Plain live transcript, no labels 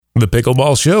The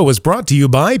Pickleball Show is brought to you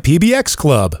by PBX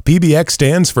Club. PBX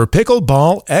stands for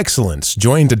Pickleball Excellence.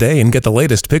 Join today and get the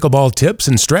latest pickleball tips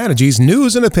and strategies,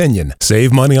 news and opinion.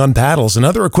 Save money on paddles and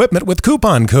other equipment with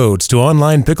coupon codes to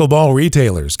online pickleball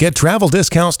retailers. Get travel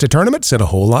discounts to tournaments and a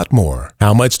whole lot more.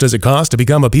 How much does it cost to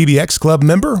become a PBX Club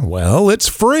member? Well, it's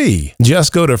free.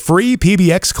 Just go to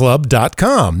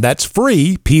freepbxclub.com. That's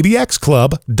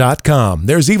freepbxclub.com.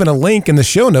 There's even a link in the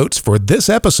show notes for this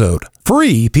episode.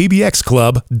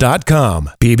 freepbxclub.com.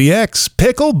 PBX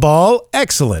Pickleball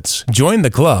Excellence. Join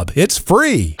the club. It's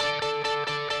free.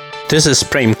 This is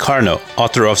Prem Karno,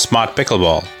 author of Smart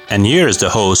Pickleball. And here's the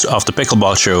host of The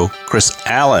Pickleball Show, Chris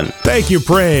Allen. Thank you,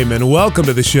 Prem, and welcome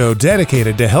to the show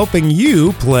dedicated to helping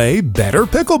you play better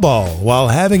pickleball while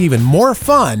having even more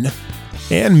fun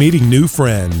and meeting new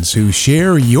friends who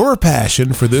share your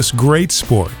passion for this great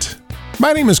sport.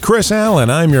 My name is Chris Allen.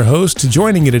 I'm your host,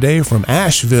 joining you today from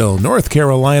Asheville, North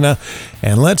Carolina,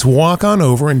 and let's walk on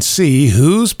over and see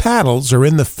whose paddles are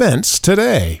in the fence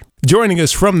today. Joining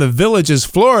us from the Villages,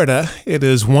 Florida, it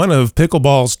is one of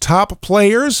pickleball's top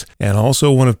players and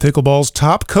also one of pickleball's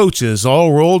top coaches,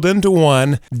 all rolled into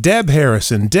one, Deb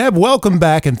Harrison. Deb, welcome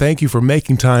back, and thank you for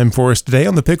making time for us today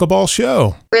on the Pickleball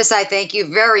Show. Chris, I thank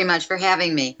you very much for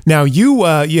having me. Now, you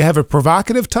have a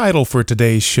provocative title for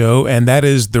today's show, and that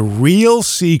is The Real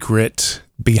Secret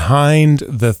Behind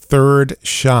the Third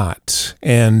Shot.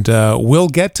 And we'll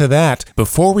get to that.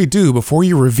 Before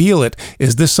you reveal it,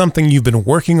 is this something you've been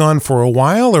working on for a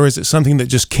while, or is it something that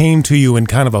just came to you in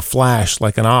kind of a flash,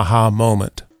 like an aha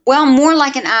moment? Well, more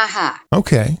like an aha.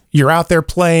 Okay. You're out there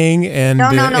playing and... No,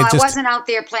 I wasn't out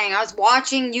there playing. I was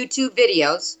watching YouTube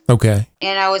videos. Okay.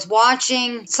 And I was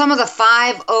watching some of the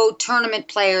 5-0 tournament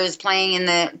players playing in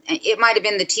it might have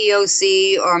been the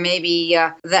TOC or maybe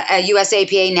the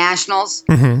USAPA Nationals.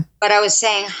 Mm-hmm. But I was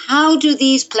saying, how do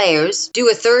these players do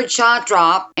a third shot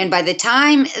drop? And by the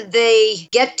time they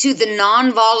get to the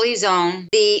non-volley zone,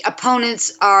 the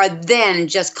opponents are then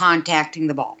just contacting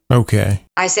the ball. Okay.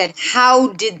 I said,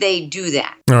 how did they do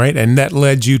that? All right. And that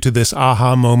led you to this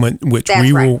aha moment, which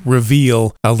will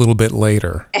reveal a little bit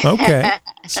later. Okay.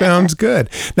 Sounds good.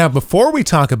 Now, before we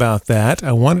talk about that,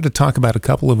 I wanted to talk about a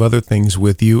couple of other things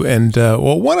with you. And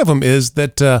one of them is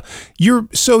that you're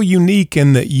so unique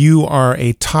in that you are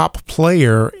a top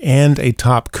player and a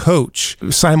top coach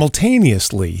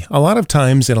simultaneously. A lot of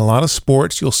times in a lot of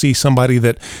sports, you'll see somebody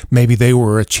that maybe they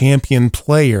were a champion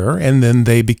player and then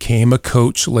they became a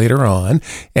coach later on.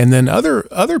 And then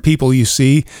other people you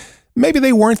see, maybe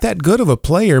they weren't that good of a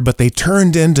player, but they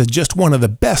turned into just one of the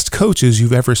best coaches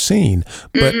you've ever seen.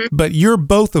 But you're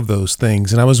both of those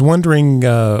things, and I was wondering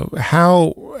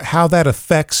how that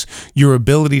affects your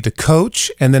ability to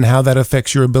coach, and then how that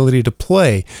affects your ability to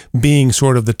play, being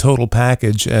sort of the total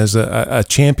package as a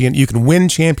champion. You can win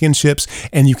championships,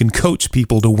 and you can coach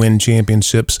people to win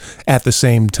championships at the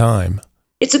same time.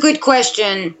 It's a good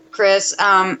question, Chris.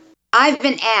 I've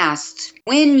been asked,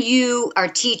 when you are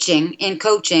teaching and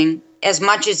coaching as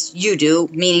much as you do,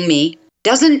 meaning me,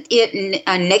 doesn't it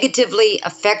negatively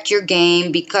affect your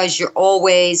game because you're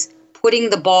always putting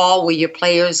the ball where your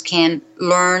players can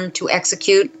learn to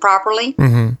execute properly?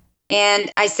 Mm-hmm.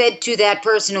 And I said to that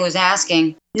person who was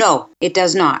asking, no, it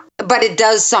does not. But it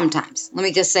does sometimes. Let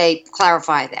me just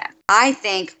clarify that. I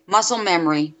think muscle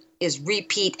memory is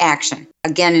repeat action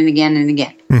again and again and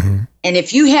again. Mm-hmm. And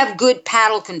if you have good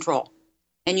paddle control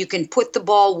and you can put the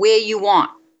ball where you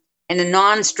want in a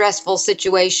non-stressful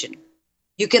situation,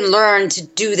 you can learn to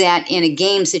do that in a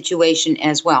game situation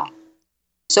as well.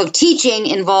 So teaching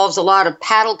involves a lot of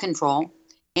paddle control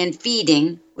and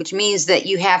feeding, which means that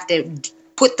you have to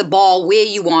put the ball where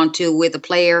you want to, where the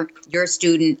player, your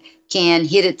student, can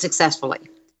hit it successfully.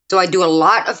 So I do a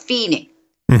lot of feeding.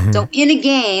 Mm-hmm. So in a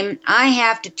game, I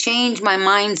have to change my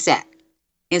mindset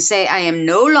and say, I am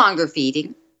no longer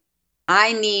feeding.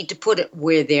 I need to put it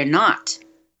where they're not.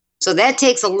 So that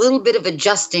takes a little bit of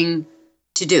adjusting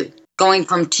to do, going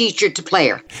from teacher to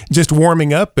player. Just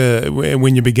warming up,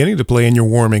 when you're beginning to play and you're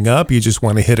warming up, you just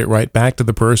want to hit it right back to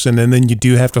the person. And then you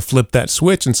do have to flip that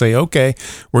switch and say, okay,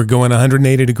 we're going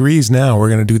 180 degrees now. We're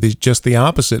going to do just the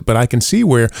opposite. But I can see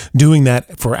where doing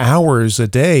that for hours a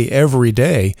day, every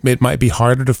day, it might be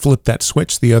harder to flip that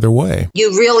switch the other way.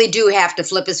 You really do have to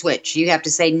flip a switch. You have to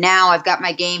say, now I've got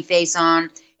my game face on.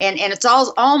 And it's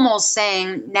almost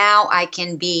saying, now I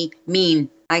can be mean.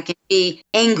 I can be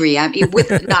angry. I mean,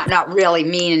 not really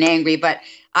mean and angry, but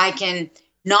I can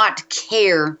not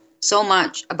care so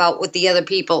much about what the other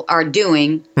people are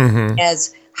doing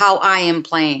as how I am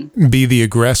playing. Be the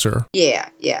aggressor. Yeah.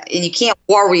 And you can't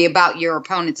worry about your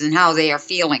opponents and how they are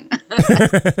feeling.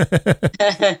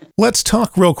 Let's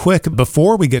talk real quick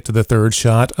before we get to the third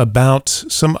shot about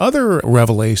some other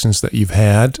revelations that you've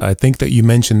had. I think that you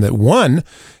mentioned that one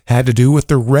had to do with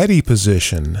the ready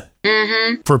position.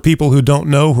 Mm-hmm. For people who don't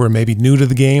know, who are maybe new to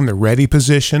the game, the ready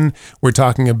position, we're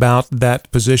talking about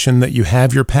that position that you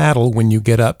have your paddle when you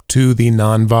get up to the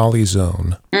non-volley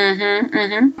zone. Mm-hmm,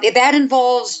 mm-hmm. That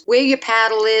involves where your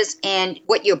paddle is and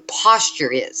what your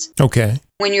posture is. Okay.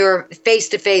 When you're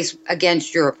face-to-face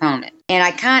against your opponent. And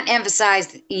I can't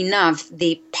emphasize enough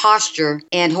the posture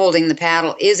and holding the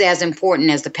paddle is as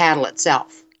important as the paddle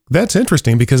itself. That's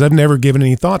interesting because I've never given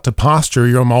any thought to posture.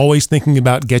 I'm always thinking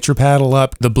about get your paddle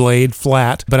up, the blade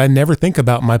flat, but I never think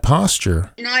about my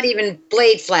posture. Not even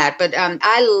blade flat, but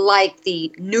I like the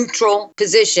neutral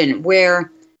position where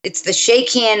it's the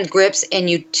shake hand grips and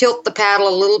you tilt the paddle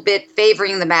a little bit,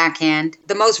 favoring the backhand.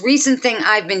 The most recent thing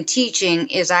I've been teaching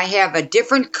is I have a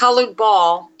different colored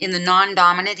ball in the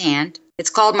non-dominant hand. It's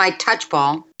called my touch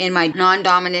ball in my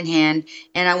non-dominant hand,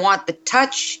 and I want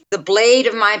the blade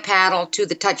of my paddle to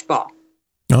the touch ball.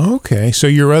 Okay, so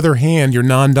your other hand, your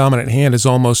non-dominant hand, is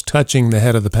almost touching the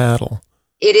head of the paddle.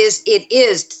 It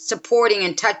is supporting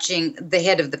and touching the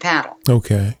head of the paddle.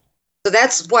 Okay. So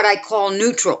that's what I call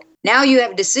neutral. Now you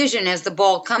have a decision as the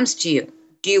ball comes to you.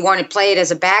 Do you want to play it as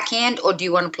a backhand or do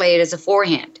you want to play it as a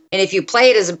forehand? And if you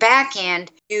play it as a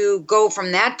backhand, you go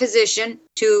from that position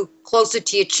to closer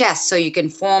to your chest so you can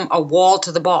form a wall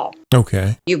to the ball.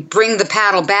 Okay. You bring the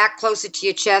paddle back closer to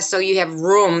your chest so you have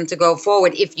room to go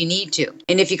forward if you need to.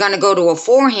 And if you're going to go to a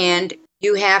forehand,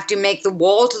 you have to make the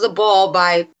wall to the ball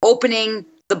by opening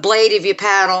the blade of your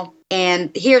paddle. And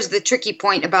here's the tricky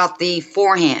point about the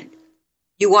forehand.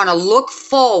 You want to look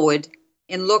forward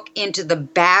and look into the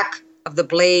back of the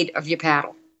blade of your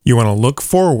paddle. You want to look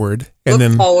forward and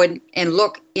look forward and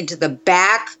look into the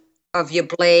back of your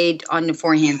blade on the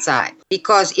forehand side.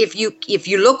 Because if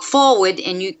you look forward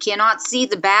and you cannot see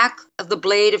the back of the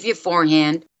blade of your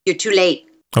forehand, you're too late.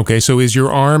 Okay, so is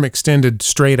your arm extended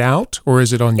straight out or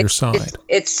is it on your side?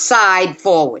 It's side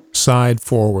forward. Side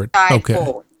forward. Side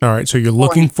forward. All right, so you're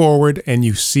looking forward and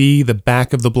you see the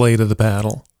back of the blade of the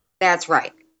paddle. That's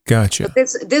right. Gotcha.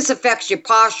 But this affects your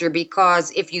posture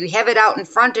because if you have it out in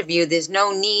front of you, there's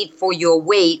no need for your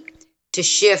weight to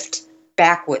shift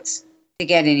backwards to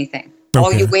get anything. Okay.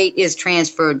 All your weight is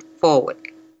transferred forward.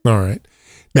 All right.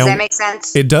 Now, does that make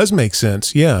sense? It does make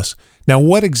sense, yes. Now,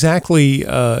 what exactly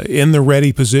in the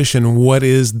ready position, what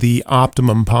is the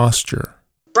optimum posture?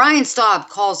 Brian Staub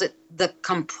calls it the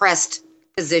compressed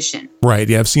position. Right.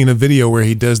 Yeah, I've seen a video where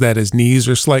he does that. His knees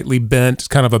are slightly bent,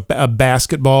 kind of a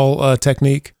basketball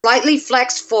technique. Slightly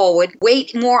flexed forward,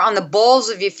 weight more on the balls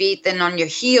of your feet than on your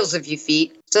heels of your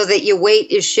feet so that your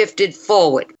weight is shifted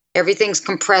forward. Everything's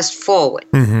compressed forward.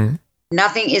 Mm-hmm.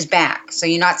 Nothing is back, so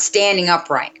you're not standing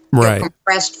upright. Right. You're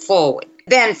compressed forward.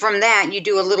 Then from that, you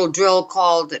do a little drill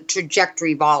called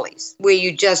trajectory volleys, where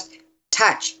you just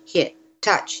touch, hit,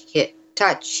 touch, hit,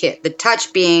 touch, hit. The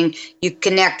touch being you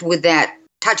connect with that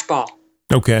touch ball.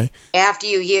 Okay. After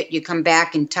you hit, you come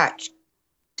back and touch,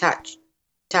 touch,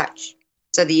 touch.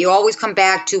 So that you always come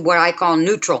back to what I call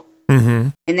neutral. Mm-hmm.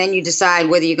 And then you decide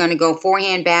whether you're going to go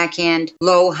forehand, backhand,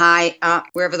 low, high, up,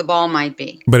 wherever the ball might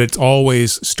be. But it's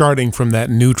always starting from that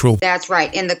neutral. That's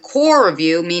right. And the core of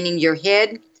you, meaning your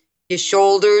head, your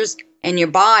shoulders, and your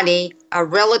body are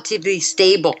relatively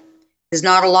stable. There's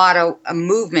not a lot of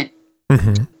movement.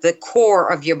 Mm-hmm. The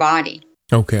core of your body.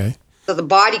 Okay. So the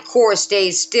body core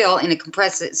stays still in a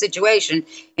compressed situation,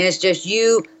 and it's just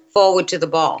you forward to the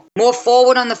ball. More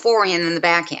forward on the forehand than the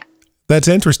backhand. That's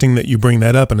interesting that you bring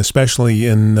that up, and especially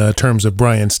in terms of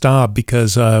Brian Staub,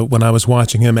 because when I was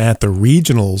watching him at the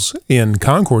regionals in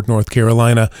Concord, North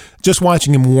Carolina, just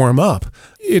watching him warm up,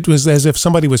 it was as if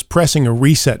somebody was pressing a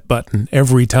reset button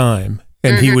every time,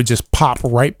 and he would just pop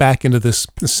right back into this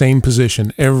same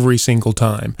position every single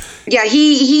time. Yeah,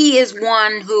 he is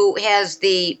one who has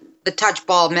the touch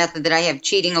ball method that I have,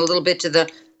 cheating a little bit to the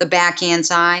backhand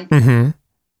side. Mm-hmm.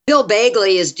 Bill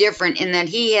Bagley is different in that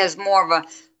he has more of a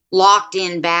locked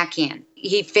in backhand.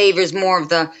 He favors more of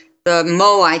the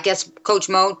Mo, I guess Coach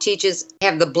Mo teaches,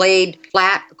 have the blade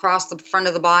flat across the front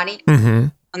of the body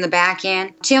on the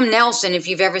backhand. Tim Nelson, if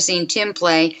you've ever seen Tim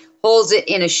play, holds it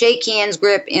in a shake hands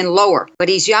grip and lower, but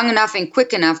he's young enough and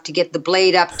quick enough to get the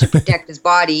blade up to protect his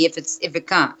body if it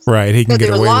comes. Right, he can get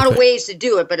away with it. There are a lot of ways to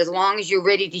do it, but as long as you're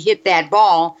ready to hit that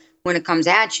ball when it comes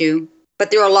at you,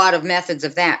 but there are a lot of methods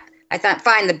of that. I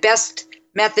find the best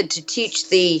method to teach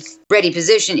the ready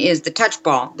position is the touch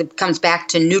ball that comes back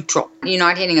to neutral. You're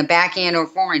not hitting a backhand or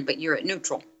forehand, but you're at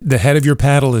neutral. The head of your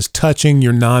paddle is touching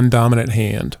your non-dominant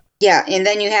hand. Yeah, and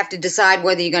then you have to decide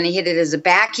whether you're going to hit it as a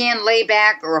backhand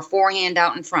layback or a forehand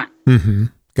out in front. Mm-hmm.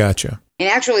 Gotcha. And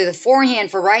actually, the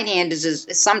forehand for right-hand is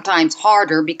sometimes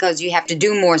harder because you have to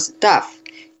do more stuff.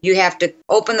 You have to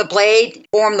open the blade,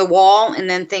 form the wall, and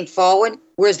then think forward,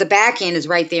 whereas the backhand is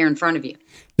right there in front of you.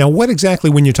 Now, what exactly,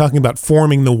 when you're talking about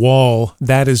forming the wall,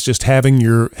 that is just having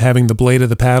the blade of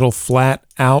the paddle flat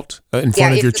out in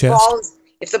front of your chest?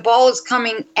 If the ball is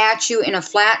coming at you in a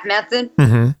flat method,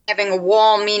 having a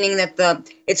wall meaning that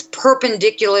it's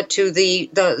perpendicular to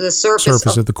the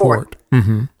surface of the court.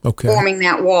 Mm-hmm. Okay. Forming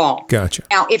that wall. Gotcha.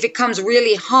 Now, if it comes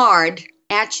really hard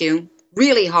at you,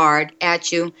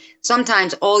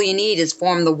 sometimes all you need is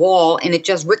form the wall and it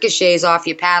just ricochets off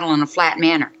your paddle in a flat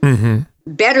manner. Mm-hmm.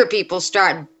 Better people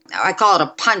start, I call it a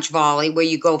punch volley, where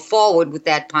you go forward with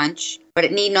that punch, but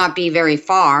it need not be very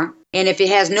far. And if it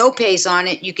has no pace on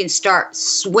it, you can start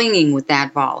swinging with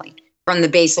that volley from the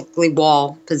basically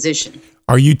wall position.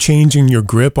 Are you changing your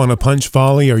grip on a punch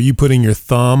volley? Are you putting your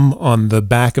thumb on the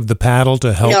back of the paddle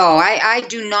to help? No, I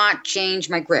do not change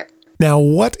my grip. Now,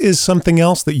 what is something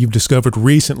else that you've discovered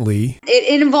recently?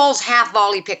 It involves half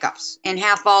volley pickups and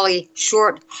half volley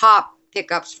short hop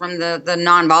pickups from the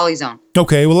non-volley zone.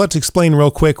 Okay, well, let's explain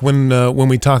real quick. When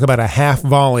we talk about a half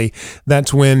volley,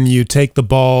 that's when you take the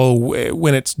ball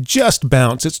when it's just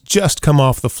bounced, it's just come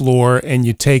off the floor, and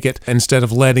you take it instead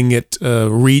of letting it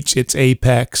reach its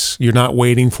apex. You're not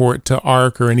waiting for it to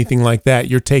arc or anything like that.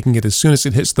 You're taking it as soon as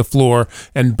it hits the floor,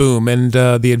 and boom. And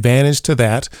the advantage to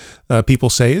that, people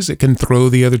say, is it can throw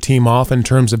the other team off in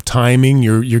terms of timing.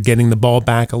 You're getting the ball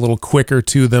back a little quicker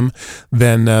to them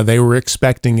than they were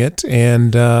expecting it.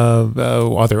 And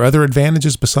are there other advantages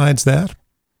besides that?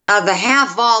 The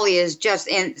half volley is just,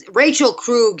 and Rachel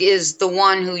Krug is the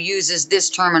one who uses this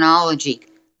terminology,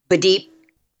 badeep,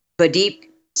 badeep.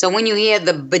 So when you hear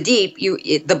the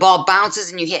badeep, the ball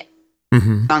bounces and you hit.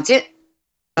 Mm-hmm. Bounce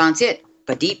hit,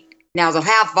 badeep. Now the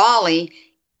half volley,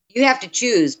 you have to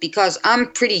choose because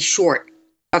I'm pretty short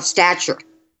of stature.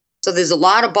 So there's a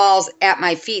lot of balls at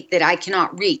my feet that I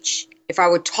cannot reach. If I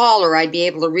were taller, I'd be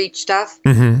able to reach stuff.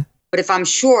 Mm-hmm. But if I'm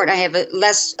short, I have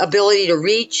less ability to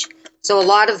reach. So a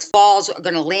lot of balls are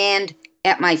going to land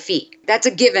at my feet. That's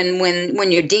a given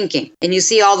when you're dinking. And you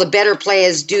see all the better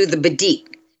players do the badeep.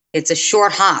 It's a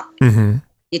short hop. Mm-hmm.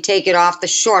 You take it off the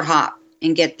short hop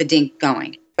and get the dink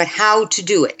going. But how to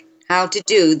do it? How to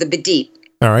do the badeep.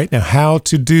 All right. Now,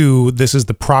 this is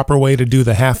the proper way to do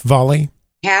the half volley?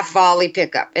 Half volley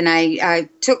pickup. And I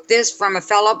took this from a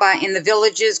fellow in the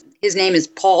Villages. His name is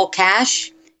Paul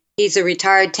Cash. He's a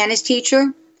retired tennis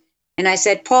teacher. And I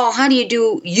said, Paul, how do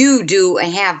you do a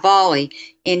half volley?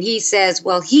 And he says,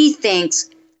 well, he thinks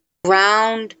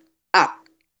ground up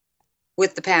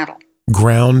with the paddle.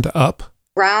 Ground up?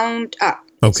 Ground up.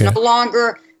 Okay. It's no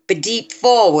longer badeep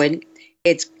forward.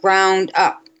 It's ground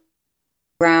up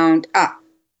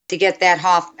to get that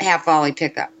half volley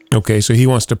pickup. Okay, so he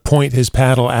wants to point his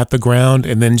paddle at the ground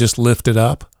and then just lift it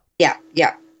up? Yeah.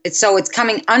 It's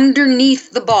coming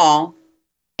underneath the ball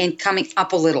and coming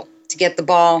up a little to get the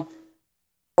ball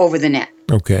over the net.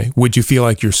 Okay. Would you feel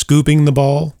like you're scooping the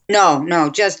ball? No,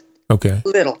 just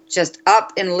little, just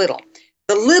up and little.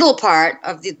 The little part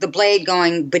of the blade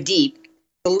going badeep,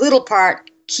 the little part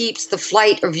keeps the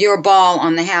flight of your ball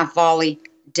on the half volley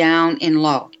down and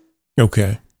low.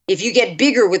 Okay. If you get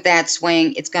bigger with that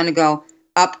swing, it's going to go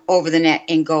up over the net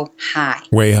and go high.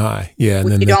 Way high, yeah.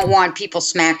 And then you don't want people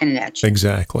smacking it at you.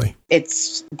 Exactly.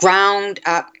 It's ground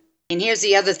up. And here's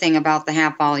the other thing about the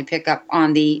half volley pickup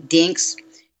on the dinks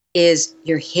is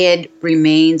your head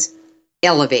remains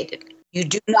elevated. You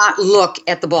do not look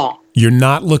at the ball. You're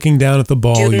not looking down at the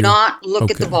ball. Do not look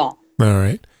at the ball. All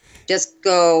right. Just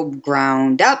go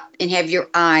ground up and have your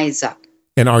eyes up.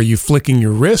 And are you flicking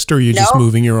your wrist or are you just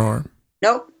moving your arm?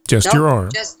 Nope. Just your arm?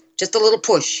 Just a little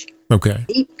push. Okay.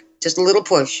 Deep, just a little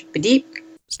push. Deep.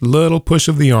 Just a little push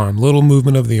of the arm, little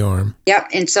movement of the arm. Yep.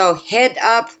 And so head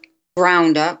up,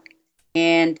 ground up,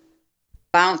 and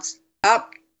bounce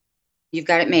up. You've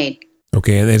got it made.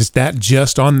 Okay. And is that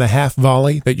just on the half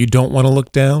volley that you don't want to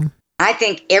look down? I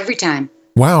think every time.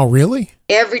 Wow, really?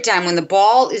 Every time. When the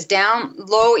ball is down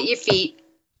low at your feet,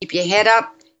 keep your head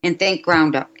up and think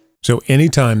ground up. So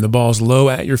anytime the ball's low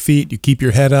at your feet, you keep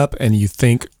your head up and you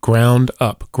think ground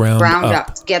up. Ground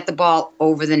up. Get the ball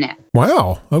over the net.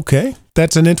 Wow. Okay.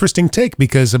 That's an interesting take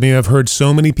because, I've heard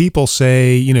so many people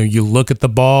say, you look at the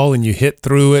ball and you hit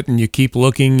through it and you keep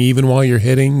looking even while you're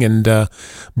hitting,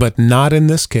 but not in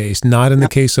this case, not in the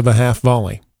case of a half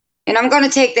volley. And I'm going to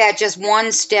take that just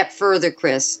one step further,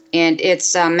 Chris. And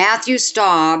it's Matthew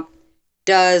Staub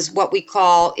does what we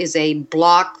call is a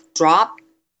block drop.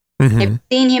 Mm-hmm. Have you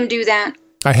seen him do that?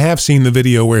 I have seen the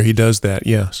video where he does that,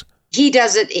 yes. He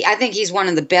does it. I think he's one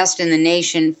of the best in the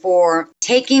nation for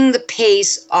taking the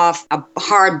pace off a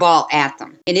hard ball at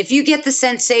them. And if you get the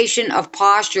sensation of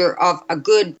posture of a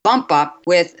good bump up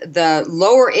with the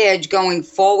lower edge going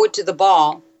forward to the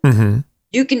ball, mm-hmm.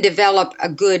 you can develop a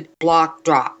good block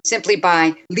drop simply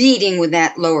by leading with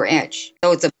that lower edge.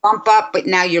 So it's a bump up, but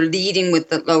now you're leading with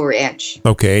the lower edge.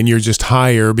 Okay, and you're just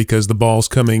higher because the ball's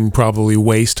coming probably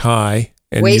waist high.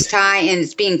 Waist high, and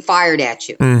it's being fired at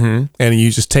you. Mm-hmm. And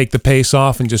you just take the pace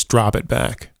off and just drop it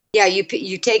back. Yeah, you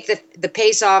take the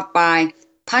pace off by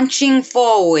punching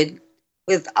forward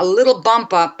with a little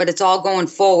bump up, but it's all going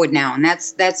forward now. And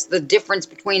that's the difference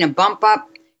between a bump up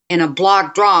and a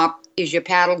block drop is your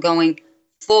paddle going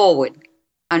forward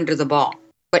under the ball,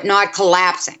 but not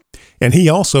collapsing. And he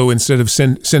also, instead of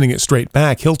sending it straight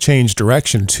back, he'll change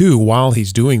direction too while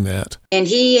he's doing that. And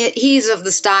he's of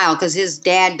the style, because his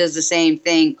dad does the same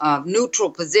thing, of neutral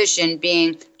position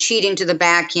being cheating to the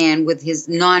backhand with his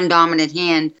non-dominant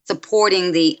hand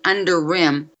supporting the under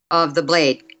rim of the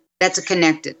blade. That's a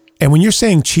connected. And when you're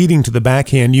saying cheating to the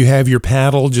backhand, you have your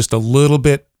paddle just a little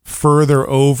bit further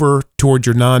over toward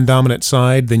your non-dominant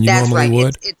side than you normally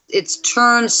would? It's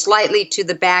turned slightly to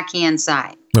the backhand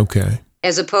side. Okay.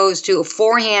 As opposed to a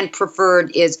forehand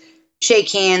preferred is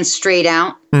shake hands straight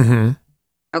out. Mm-hmm.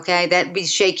 Okay, that'd be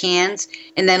shake hands.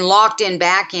 And then locked in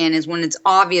backhand is when it's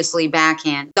obviously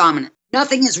backhand dominant.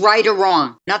 Nothing is right or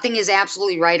wrong. Nothing is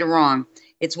absolutely right or wrong.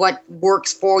 It's what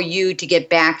works for you to get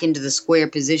back into the square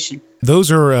position.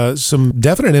 Those are some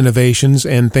definite innovations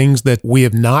and things that we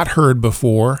have not heard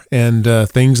before, and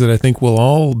things that I think we'll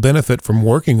all benefit from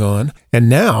working on. And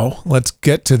now let's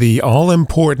get to the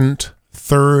all-important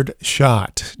third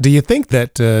shot. Do you think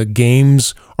that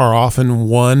games are often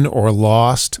won or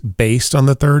lost based on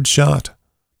the third shot?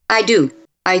 I do.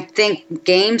 I think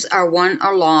games are won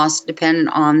or lost depending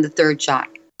on the third shot.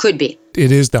 Could be.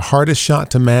 It is the hardest shot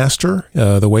to master.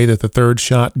 The way that the third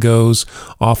shot goes,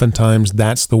 oftentimes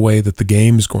that's the way that the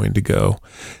game's going to go.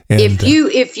 And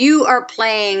if you are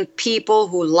playing people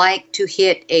who like to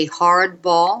hit a hard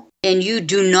ball and you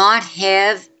do not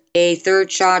have a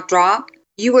third shot drop,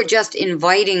 you are just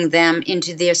inviting them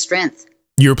into their strength.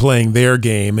 You're playing their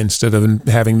game instead of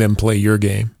having them play your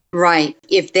game. Right.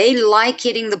 If they like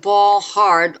hitting the ball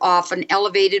hard off an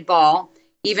elevated ball,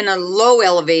 even a low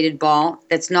elevated ball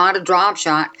that's not a drop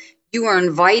shot, you are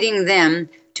inviting them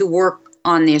to work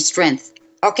on their strength.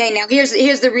 Okay, now here's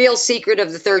the real secret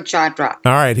of the third shot drop.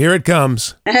 All right, here it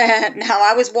comes. Now,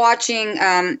 I was watching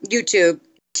YouTube,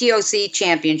 TOC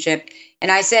Championship,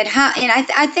 and I said, and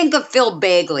I think of Phil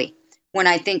Bagley when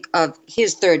I think of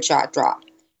his third shot drop.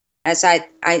 As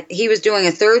he was doing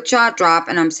a third shot drop,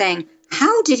 and I'm saying,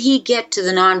 how did he get to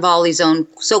the non-volley zone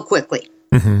so quickly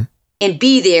and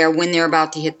be there when they're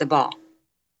about to hit the ball?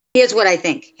 Here's what I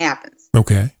think happens.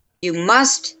 Okay. You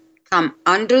must come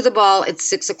under the ball at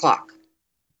 6 o'clock.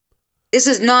 This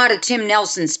is not a Tim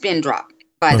Nelson spin drop,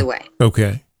 by the way.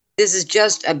 Okay. This is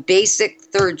just a basic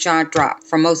third shot drop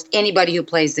for most anybody who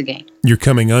plays the game. You're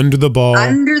coming under the ball.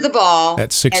 Under the ball.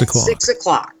 At 6 o'clock. 6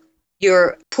 o'clock.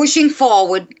 You're pushing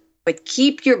forward, but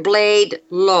keep your blade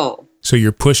low. So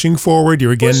you're pushing forward.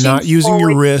 You're again not using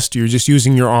your wrist. You're just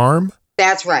using your arm?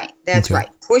 That's right. That's right.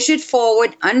 Push it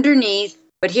forward underneath.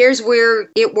 But here's where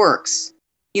it works.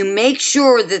 You make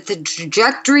sure that the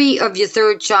trajectory of your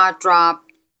third shot drop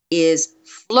is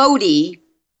floaty,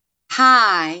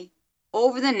 high,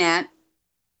 over the net,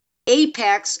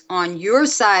 apex on your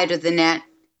side of the net,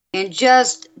 and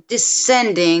just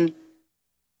descending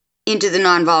into the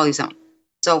non-volley zone.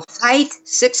 So height,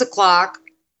 6 o'clock,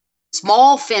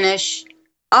 small finish,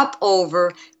 up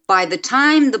over. By the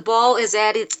time the ball is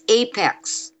at its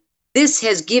apex, this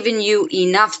has given you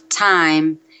enough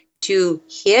time to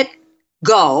hit,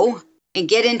 go, and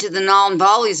get into the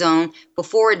non-volley zone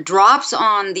before it drops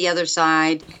on the other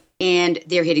side and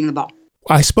they're hitting the ball.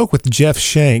 I spoke with Jeff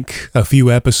Shank a few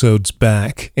episodes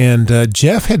back, and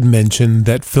Jeff had mentioned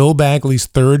that Phil Bagley's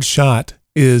third shot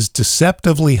is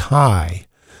deceptively high,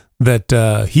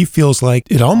 that he feels like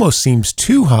it almost seems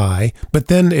too high, but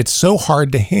then it's so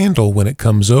hard to handle when it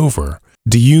comes over.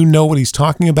 Do you know what he's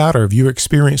talking about, or have you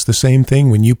experienced the same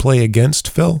thing when you play against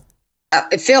Phil?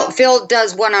 Phil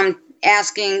does what I'm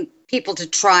asking people to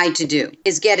try to do,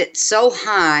 is get it so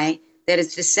high that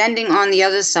it's descending on the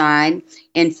other side,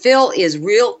 and Phil is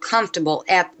real comfortable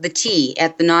at the tee,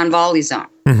 at the non-volley zone.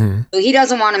 Mm-hmm. So he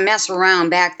doesn't want to mess around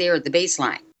back there at the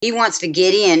baseline. He wants to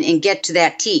get in and get to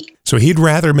that tee. So he'd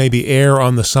rather maybe err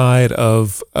on the side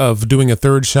of doing a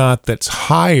third shot that's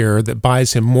higher, that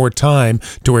buys him more time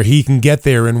to where he can get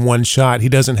there in one shot. He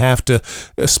doesn't have to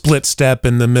split step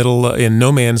in the middle in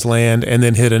no man's land and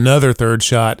then hit another third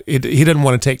shot. He doesn't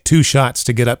want to take 2 shots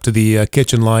to get up to the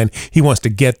kitchen line. He wants to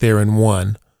get there in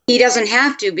one. He doesn't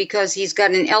have to because he's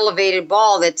got an elevated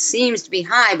ball that seems to be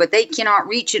high, but they cannot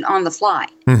reach it on the fly.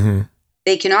 Mm-hmm.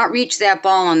 They cannot reach that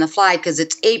ball on the fly because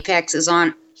its apex is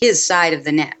on his side of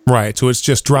the net. Right, so it's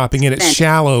just dropping in. It's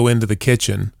shallow into the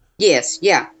kitchen. Yes,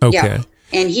 yeah. Okay.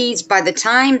 Yeah. And by the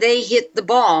time they hit the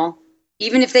ball,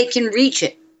 even if they can reach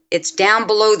it, it's down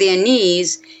below their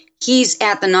knees. He's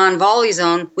at the non-volley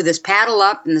zone with his paddle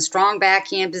up in the strong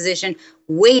backhand position,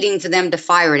 waiting for them to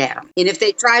fire it at him. And if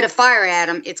they try to fire at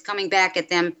him, it's coming back at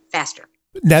them faster.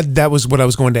 That was what I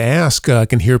was going to ask. I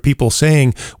can hear people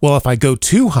saying, well, if I go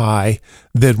too high,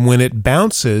 then when it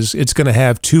bounces, it's going to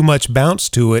have too much bounce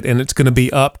to it, and it's going to be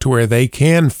up to where they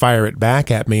can fire it back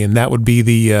at me, and that would be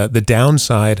the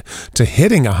downside to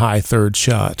hitting a high third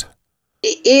shot.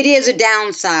 It is a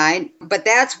downside, but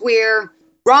that's where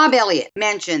Rob Elliott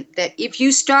mentioned that if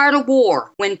you start a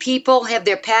war when people have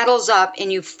their paddles up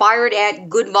and you fire it at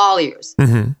good volleyers,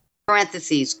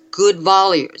 parentheses, good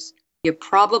volleyers, you're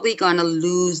probably going to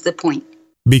lose the point.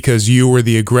 Because you were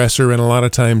the aggressor, and a lot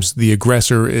of times the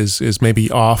aggressor is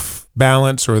maybe off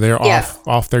balance or they're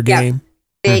off their game.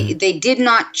 They did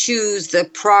not choose the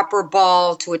proper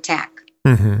ball to attack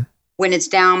when it's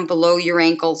down below your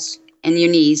ankles and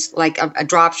your knees like a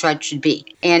drop shot should be.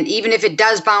 And even if it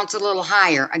does bounce a little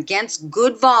higher, against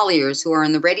good volleyers who are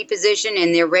in the ready position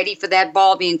and they're ready for that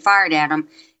ball being fired at them,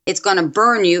 it's going to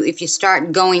burn you if you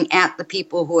start going at the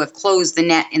people who have closed the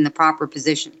net in the proper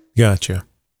position. Gotcha.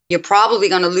 You're probably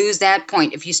going to lose that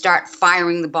point if you start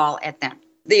firing the ball at them.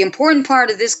 The important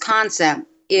part of this concept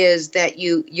is that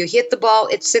you hit the ball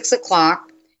at 6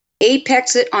 o'clock,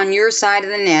 apex it on your side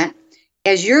of the net.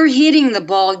 As you're hitting the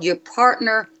ball, your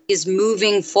partner is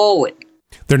moving forward.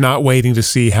 They're not waiting to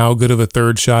see how good of a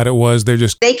third shot it was.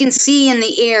 They can see in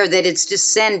the air that it's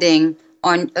descending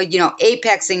on,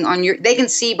 apexing on they can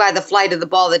see by the flight of the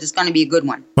ball that it's going to be a good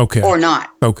one. Okay. Or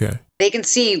not. Okay. They can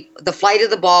see the flight of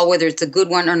the ball, whether it's a good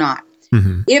one or not.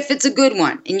 If it's a good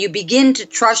one and you begin to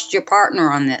trust your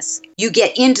partner on this, you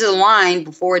get into the line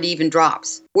before it even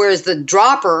drops. Whereas the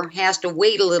dropper has to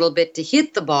wait a little bit to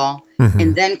hit the ball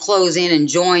and then close in and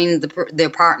join their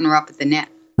partner up at the net.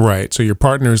 Right. So your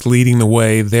partner's leading the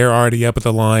way. They're already up at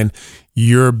the line.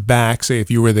 You're back. Say if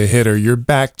you were the hitter, you're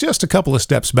back just a couple of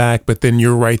steps back, but then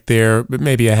you're right there,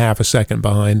 maybe a half a second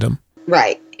behind them.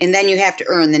 Right. And then you have to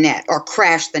earn the net or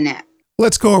crash the net.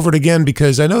 Let's go over it again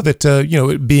because I know that,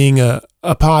 it being a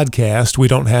podcast, we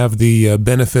don't have the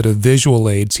benefit of visual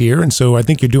aids here. And so I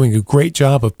think you're doing a great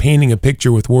job of painting a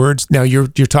picture with words. Now, you're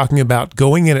talking about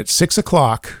going in at 6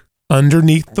 o'clock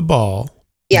underneath the ball.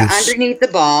 Yeah, underneath the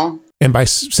ball. And by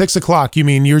 6 o'clock, you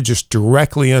mean you're just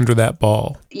directly under that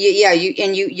ball. Yeah,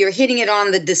 you're hitting it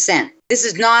on the descent. This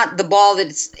is not the ball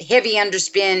that's heavy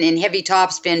underspin and heavy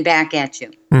topspin back at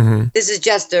you. This is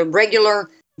just a regular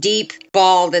deep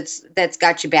ball that's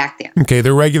got you back there. Okay,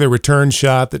 the regular return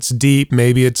shot that's deep.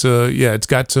 Maybe it's it's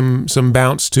got some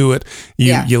bounce to it.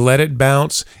 You let it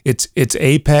bounce. It's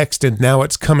apexed and now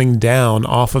it's coming down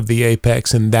off of the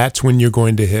apex, and that's when you're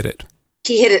going to hit it.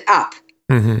 To hit it up.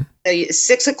 So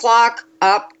 6 o'clock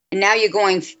up, and now you're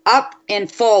going up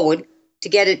and forward to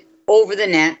get it over the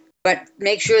net. But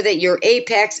make sure that your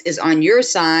apex is on your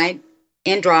side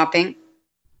and dropping.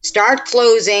 Start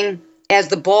closing as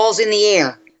the ball's in the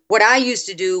air. What I used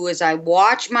to do was I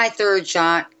watch my third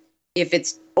shot. If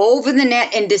it's over the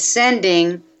net and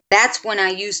descending, that's when I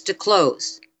used to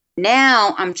close.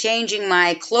 Now I'm changing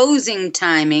my closing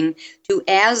timing to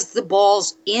as the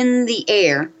ball's in the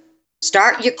air.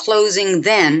 Start your closing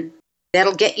then.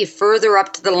 That'll get you further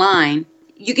up to the line.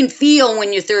 You can feel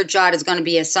when your third shot is going to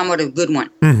be a somewhat a good one.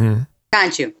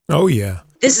 Can't you? Oh, yeah.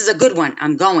 This is a good one.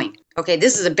 I'm going. Okay,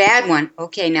 this is a bad one.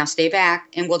 Okay, now stay back,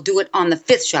 and we'll do it on the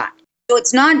fifth shot. So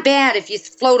it's not bad if you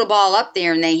float a ball up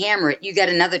there and they hammer it. You got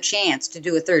another chance to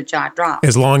do a third shot drop.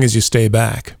 As long as you stay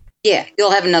back. Yeah,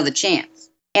 you'll have another chance.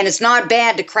 And it's not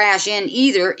bad to crash in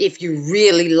either if you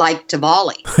really like to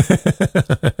volley.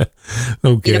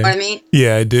 Okay. You know what I mean?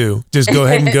 Yeah, I do. Just go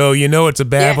ahead and go. You know it's a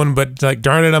bad one, but like,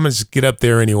 darn it, I'm going to just get up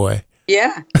there anyway.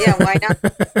 Yeah, why not?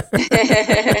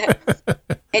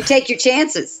 And take your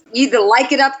chances. You either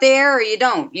like it up there or you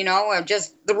don't,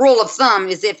 just the rule of thumb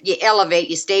is if you elevate,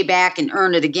 you stay back and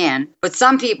earn it again. But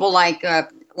some people like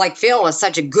like Phil is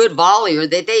such a good volleyer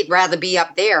that they'd rather be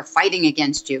up there fighting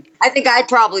against you. I think I'd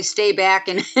probably stay back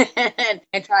and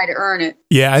and try to earn it.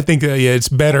 Yeah, I think it's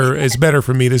better. It's better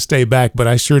for me to stay back, but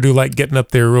I sure do like getting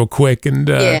up there real quick. And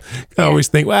I always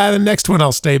think, well, the next one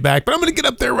I'll stay back, but I'm going to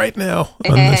get up there right now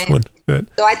on this one.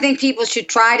 Good. So I think people should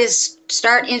try to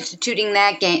start instituting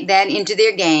that into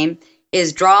their game.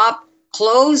 Is drop,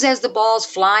 close as the ball's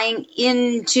flying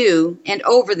into and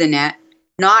over the net,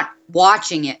 not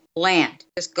watching it land.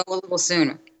 Just go a little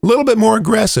sooner. A little bit more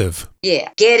aggressive. Yeah,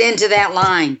 get into that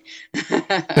line.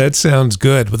 That sounds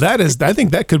good. But I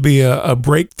think that could be a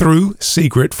breakthrough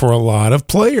secret for a lot of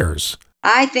players.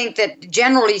 I think that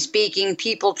generally speaking,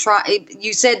 people try.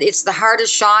 You said it's the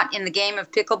hardest shot in the game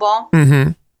of pickleball.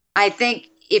 Mm-hmm. I think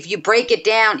if you break it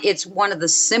down, it's one of the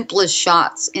simplest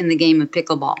shots in the game of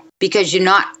pickleball because you're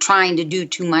not trying to do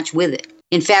too much with it.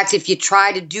 In fact, if you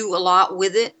try to do a lot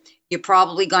with it, you're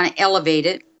probably going to elevate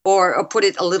it or put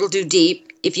it a little too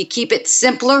deep. If you keep it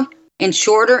simpler and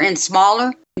shorter and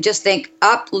smaller, and just think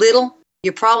up little,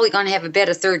 you're probably going to have a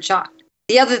better third shot.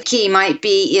 The other key might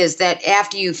be is that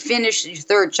after you finish your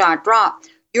third shot drop,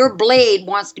 your blade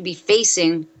wants to be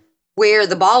facing where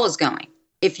the ball is going.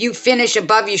 If you finish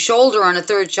above your shoulder on a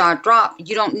third shot drop,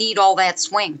 you don't need all that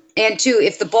swing. And two,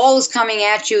 if the ball is coming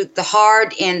at you, the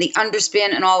hard and the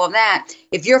underspin and all of that,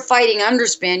 if you're fighting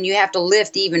underspin, you have to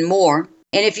lift even more.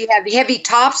 And if you have heavy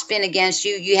topspin against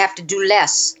you, you have to do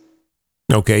less.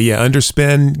 Okay, yeah,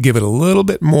 underspin, give it a little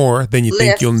bit more than you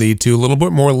think you'll need to, a little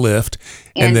bit more lift,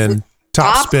 and then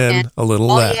topspin a little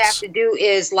less. All you have to do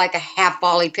is like a half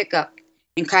volley pickup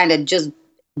and kind of just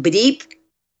beep,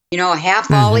 a half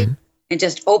volley. Mm-hmm. And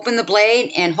just open the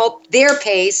blade and hope their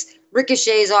pace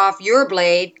ricochets off your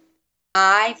blade,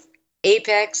 high,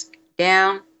 apex,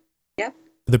 down. Yep.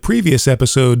 The previous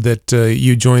episode that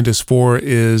you joined us for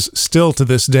is still to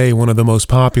this day one of the most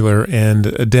popular.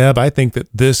 And Deb, I think that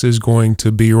this is going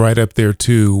to be right up there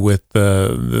too with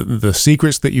the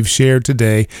secrets that you've shared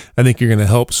today. I think you're going to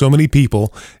help so many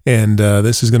people. And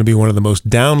this is going to be one of the most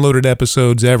downloaded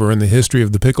episodes ever in the history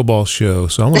of the Pickleball Show.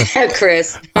 So I want to,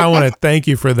 Chris, I want to thank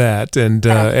you for that and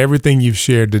everything you've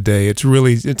shared today.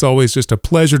 It's always just a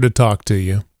pleasure to talk to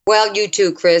you. Well, you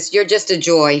too, Chris. You're just a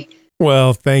joy.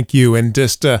 Well, thank you. And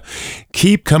just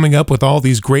keep coming up with all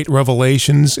these great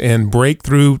revelations and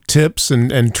breakthrough tips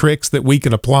and tricks that we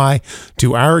can apply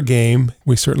to our game.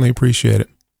 We certainly appreciate it.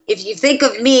 If you think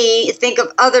of me, think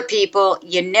of other people,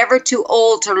 you're never too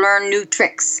old to learn new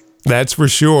tricks. That's for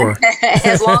sure.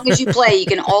 As long as you play, you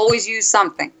can always use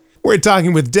something. We're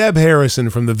talking with Deb Harrison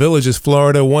from the Villages,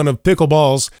 Florida, one of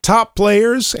pickleball's top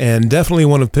players and definitely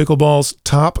one of pickleball's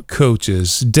top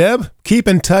coaches. Deb, keep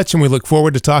in touch and we look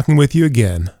forward to talking with you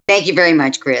again. Thank you very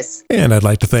much, Chris. And I'd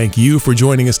like to thank you for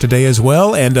joining us today as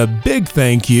well. And a big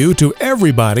thank you to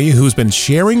everybody who's been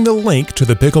sharing the link to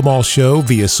the Pickleball Show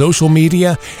via social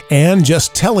media and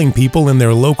just telling people in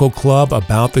their local club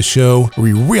about the show.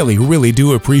 We really, really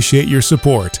do appreciate your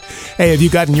support. Hey, have you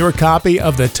gotten your copy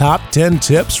of the top 10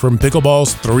 tips from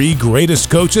pickleball's 3 greatest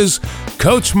coaches?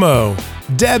 Coach Mo,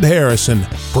 Deb Harrison,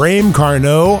 Prem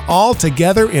Carnot, all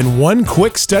together in one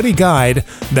quick study guide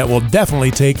that will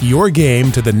definitely take your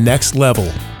game to the next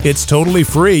level. It's totally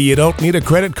free. You don't need a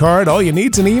credit card. All you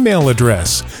need is an email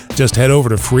address. Just head over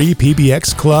to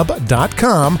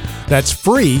freepbxclub.com. That's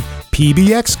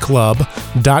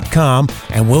freepbxclub.com,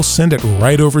 and we'll send it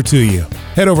right over to you.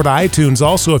 Head over to iTunes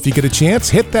also if you get a chance.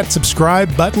 Hit that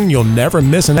subscribe button. You'll never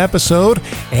miss an episode.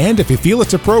 And if you feel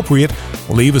it's appropriate,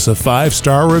 leave us a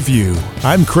 5-star review.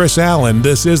 I'm Chris Allen.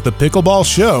 This is The Pickleball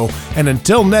Show. And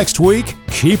until next week,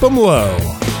 keep 'em low.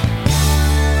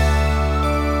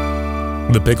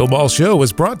 The Pickleball Show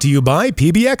is brought to you by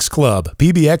PBX Club.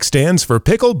 PBX stands for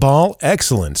Pickleball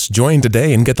Excellence. Join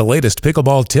today and get the latest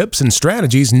pickleball tips and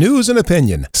strategies, news and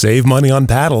opinion. Save money on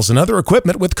paddles and other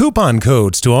equipment with coupon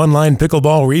codes to online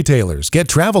pickleball retailers. Get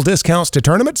travel discounts to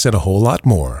tournaments and a whole lot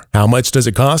more. How much does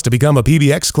it cost to become a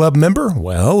PBX Club member?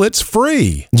 Well, it's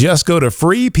free. Just go to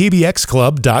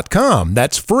freepbxclub.com.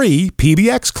 That's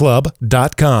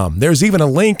freepbxclub.com. There's even a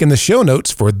link in the show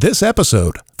notes for this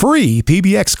episode.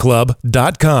 freepbxclub.com.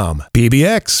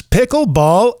 PBX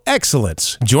Pickleball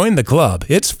Excellence. Join the club.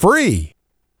 It's free.